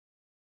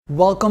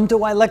Welcome to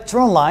my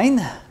lecture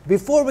online.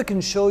 Before we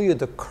can show you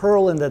the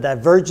curl and the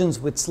divergence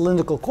with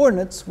cylindrical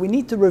coordinates, we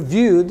need to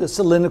review the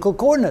cylindrical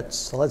coordinates.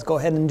 So let's go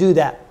ahead and do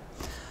that.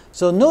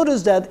 So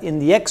notice that in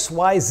the x,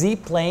 y, z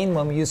plane,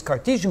 when we use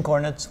Cartesian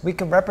coordinates, we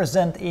can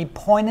represent a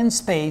point in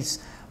space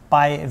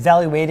by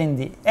evaluating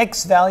the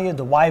x value,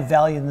 the y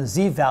value, and the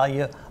z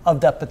value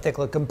of that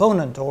particular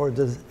component, or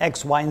the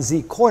x, y, and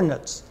z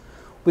coordinates.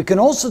 We can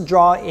also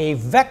draw a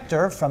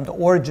vector from the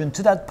origin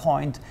to that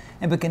point,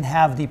 and we can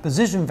have the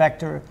position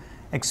vector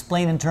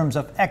explained in terms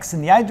of x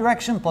in the I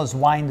direction plus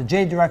y in the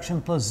j direction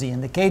plus z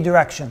in the k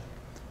direction.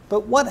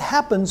 But what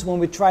happens when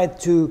we try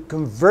to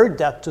convert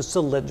that to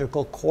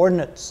cylindrical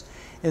coordinates?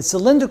 In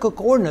cylindrical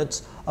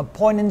coordinates, a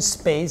point in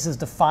space is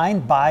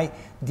defined by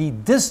the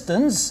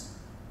distance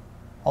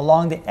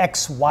along the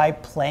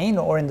xy plane,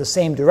 or in the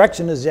same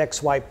direction as the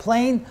xy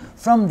plane,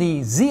 from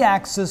the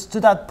z-axis to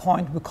that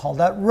point. We call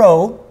that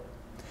rho.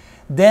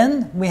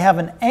 Then we have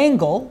an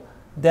angle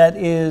that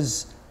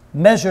is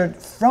measured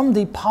from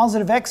the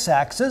positive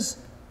x-axis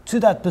to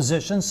that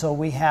position. So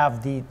we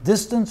have the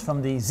distance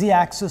from the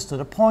z-axis to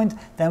the point,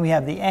 then we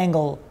have the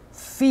angle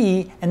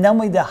phi, and then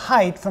we have the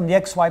height from the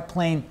xy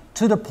plane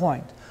to the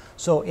point.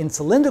 So in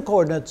cylindrical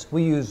coordinates,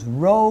 we use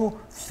rho,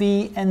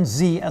 phi, and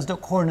z as the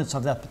coordinates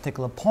of that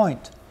particular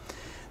point.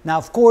 Now,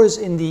 of course,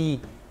 in the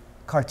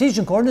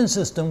Cartesian coordinate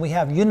system, we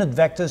have unit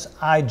vectors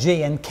I,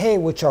 j, and k,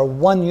 which are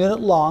 1 unit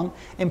long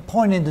and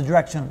point in the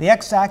direction of the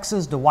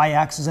x-axis, the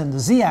y-axis, and the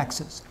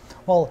z-axis.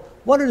 Well,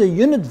 what are the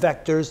unit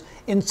vectors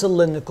in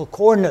cylindrical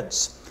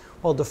coordinates?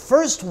 Well, the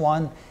first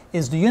one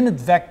is the unit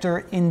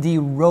vector in the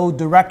rho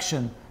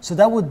direction. So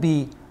that would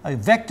be a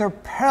vector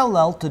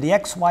parallel to the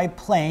xy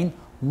plane,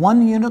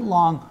 1 unit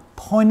long,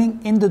 pointing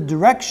in the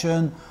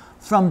direction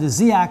from the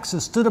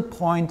z-axis to the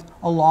point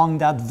along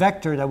that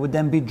vector that would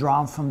then be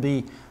drawn from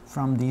the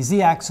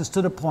z-axis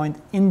to the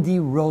point in the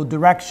rho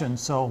direction.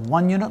 So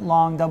 1 unit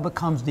long, that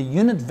becomes the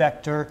unit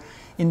vector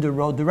in the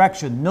rho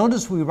direction.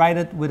 Notice we write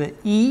it with an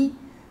E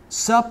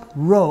sub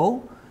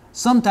rho,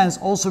 sometimes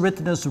also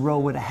written as rho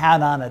with a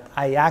hat on it.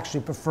 I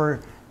actually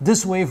prefer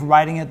this way of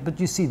writing it, but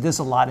you see this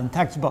a lot in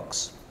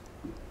textbooks.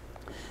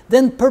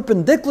 Then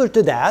perpendicular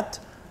to that,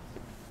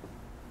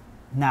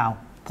 now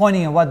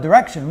pointing in what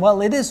direction?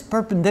 Well, it is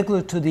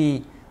perpendicular to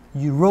the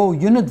rho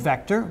unit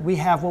vector. We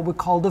have what we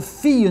call the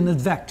phi unit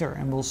vector,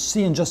 and we'll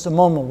see in just a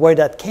moment where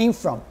that came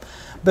from.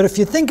 But if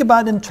you think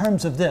about it in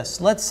terms of this,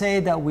 let's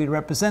say that we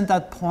represent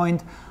that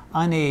point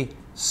on a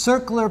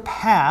circular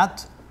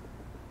path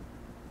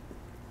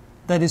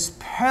that is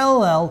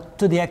parallel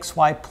to the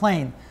xy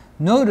plane.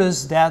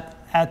 Notice that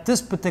at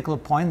this particular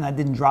point, and I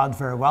didn't draw it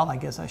very well, I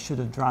guess I should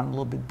have drawn it a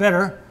little bit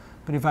better,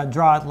 but if I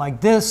draw it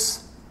like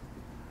this,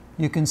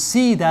 you can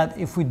see that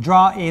if we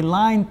draw a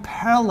line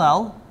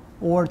parallel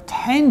or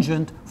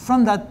tangent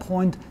from that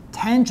point,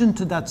 tangent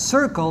to that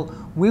circle,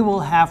 we will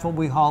have what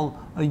we call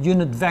a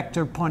unit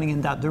vector pointing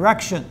in that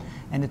direction.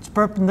 And it's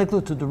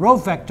perpendicular to the rho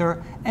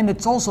vector, and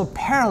it's also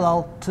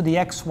parallel to the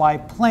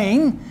xy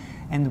plane,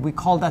 and we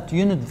call that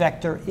unit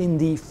vector in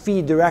the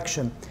phi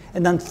direction.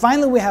 And then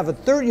finally we have a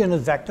third unit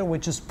vector,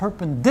 which is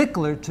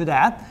perpendicular to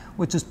that,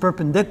 which is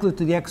perpendicular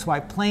to the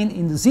xy plane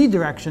in the z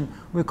direction.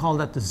 We call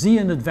that the z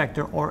unit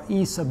vector, or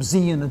E sub z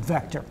unit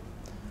vector.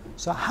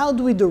 So how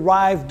do we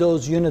derive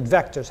those unit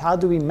vectors? How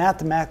do we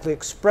mathematically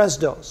express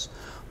those?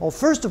 Well,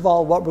 first of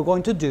all, what we're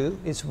going to do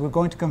is we're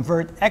going to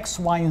convert x,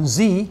 y, and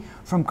z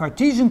from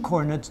Cartesian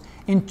coordinates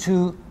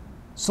into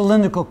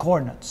cylindrical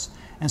coordinates.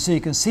 And so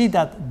you can see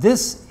that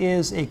this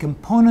is a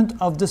component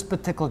of this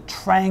particular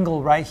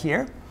triangle right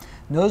here.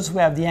 Notice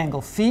we have the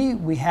angle phi,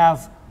 we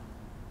have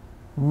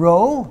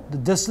rho, the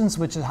distance,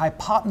 which is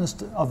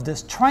hypotenuse of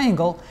this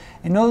triangle,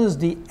 and notice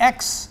the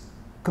x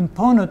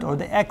component, or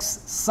the x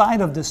side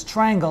of this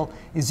triangle,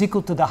 is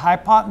equal to the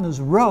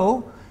hypotenuse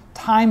rho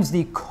times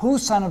the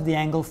cosine of the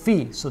angle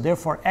phi. So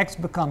therefore x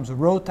becomes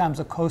rho times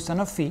the cosine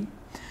of phi.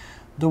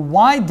 The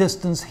y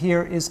distance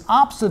here is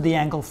opposite the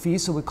angle phi,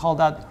 so we call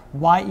that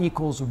y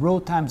equals rho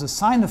times the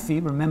sine of phi.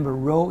 Remember,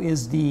 rho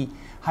is the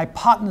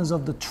hypotenuse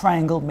of the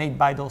triangle made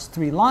by those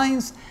 3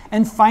 lines.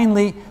 And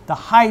finally, the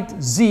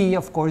height z,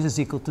 of course, is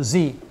equal to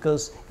z,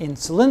 because in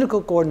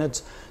cylindrical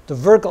coordinates, the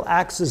vertical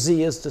axis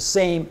z is the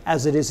same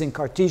as it is in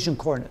Cartesian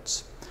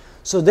coordinates.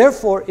 So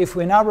therefore, if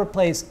we now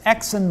replace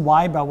x and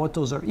y by what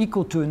those are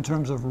equal to in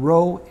terms of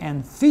rho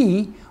and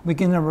phi, we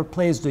can then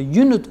replace the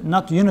unit,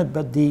 not the unit,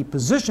 but the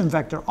position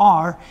vector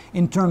r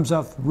in terms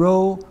of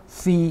rho,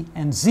 phi,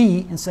 and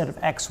z instead of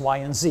x, y,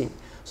 and z.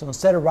 So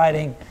instead of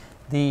writing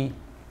the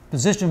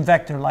position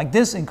vector like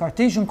this in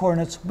Cartesian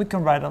coordinates, we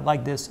can write it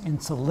like this in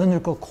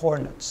cylindrical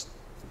coordinates.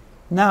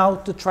 Now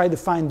to try to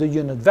find the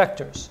unit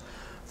vectors.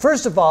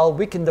 First of all,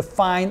 we can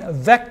define a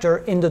vector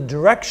in the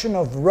direction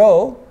of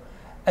rho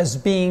as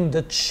being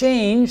the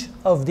change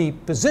of the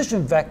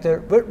position vector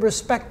with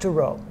respect to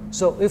rho.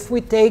 So if we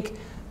take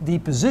the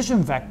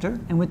position vector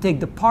and we take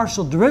the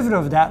partial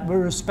derivative of that with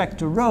respect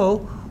to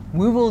rho,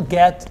 we will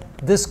get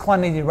this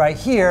quantity right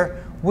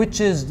here, which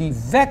is the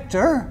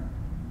vector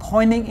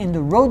pointing in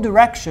the rho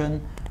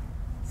direction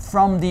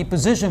from the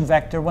position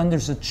vector when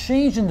there's a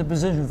change in the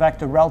position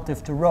vector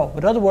relative to rho.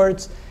 In other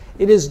words,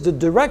 it is the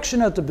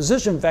direction of the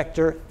position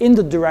vector in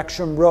the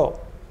direction rho.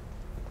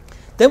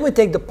 Then we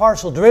take the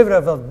partial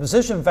derivative of the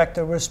position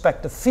vector with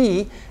respect to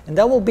phi, and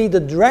that will be the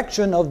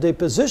direction of the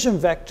position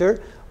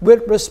vector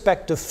with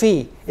respect to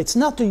phi. It's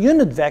not the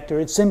unit vector,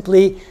 it's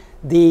simply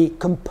the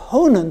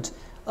component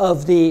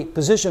of the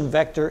position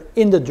vector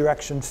in the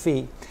direction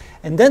phi.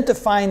 And then to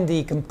find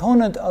the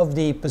component of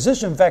the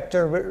position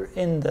vector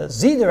in the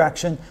z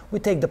direction, we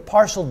take the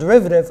partial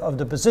derivative of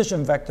the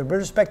position vector with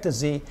respect to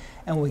z,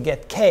 and we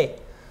get k.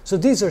 So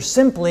these are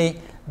simply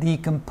the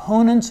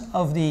components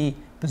of the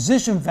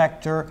position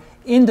vector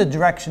in the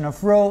direction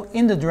of rho,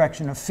 in the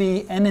direction of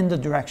phi, and in the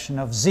direction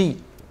of z.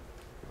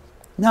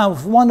 Now,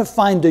 if we want to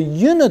find the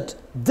unit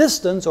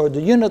distance or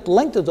the unit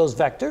length of those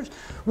vectors,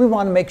 we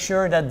want to make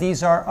sure that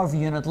these are of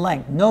unit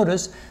length.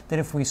 Notice that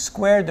if we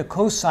square the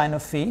cosine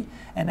of phi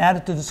and add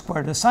it to the square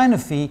of the sine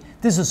of phi,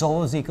 this is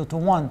always equal to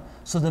 1.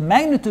 So the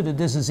magnitude of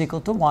this is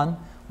equal to 1,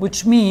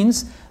 which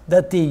means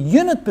that the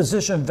unit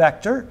position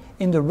vector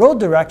in the rho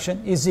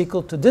direction is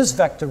equal to this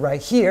vector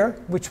right here,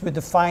 which we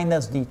define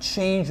as the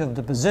change of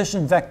the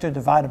position vector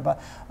divided by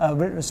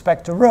with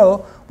respect to rho,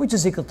 which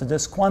is equal to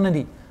this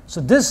quantity. So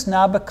this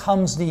now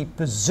becomes the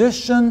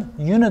position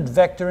unit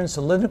vector in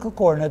cylindrical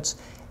coordinates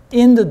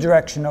in the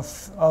direction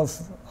of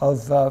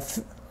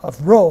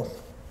rho.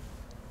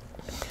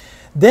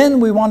 Then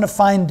we want to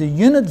find the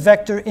unit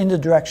vector in the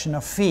direction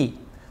of phi.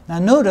 Now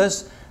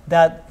notice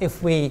that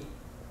if we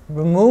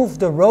remove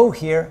the rho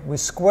here, we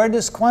square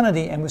this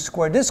quantity and we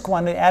square this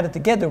quantity, add it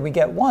together, we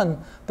get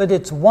 1, but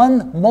it's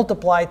 1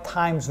 multiplied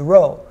times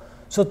rho.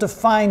 So to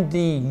find the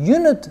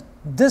unit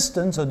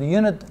distance or the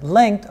unit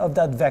length of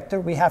that vector,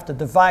 we have to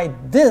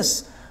divide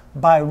this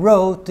by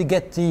rho to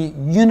get the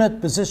unit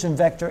position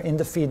vector in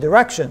the phi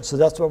direction. So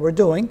that's what we're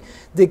doing.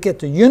 To get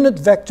the unit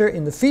vector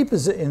in the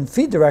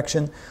phi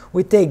direction,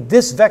 we take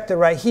this vector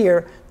right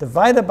here,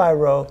 divided by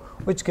rho,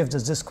 which gives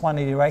us this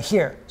quantity right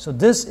here. So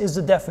this is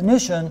the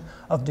definition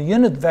of the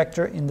unit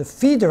vector in the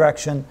phi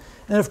direction.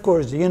 And of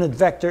course, the unit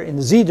vector in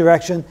the z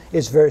direction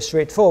is very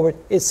straightforward.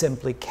 It's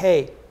simply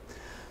k.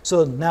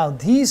 So now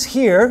these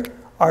here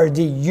are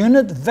the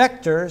unit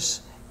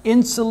vectors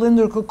in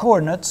cylindrical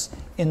coordinates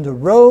in the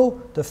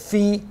rho, the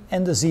phi,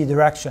 and the z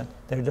direction.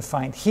 They're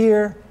defined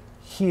here,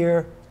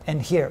 here,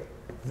 and here.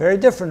 Very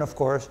different, of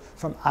course,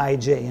 from I,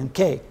 j, and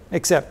k,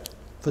 except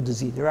for the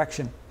z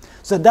direction.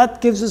 So that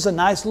gives us a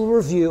nice little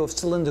review of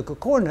cylindrical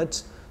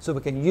coordinates, so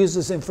we can use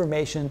this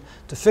information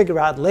to figure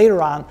out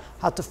later on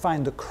how to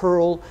find the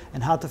curl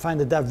and how to find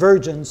the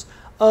divergence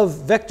of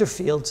vector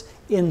fields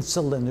in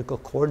cylindrical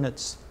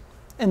coordinates.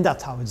 And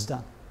that's how it's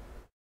done.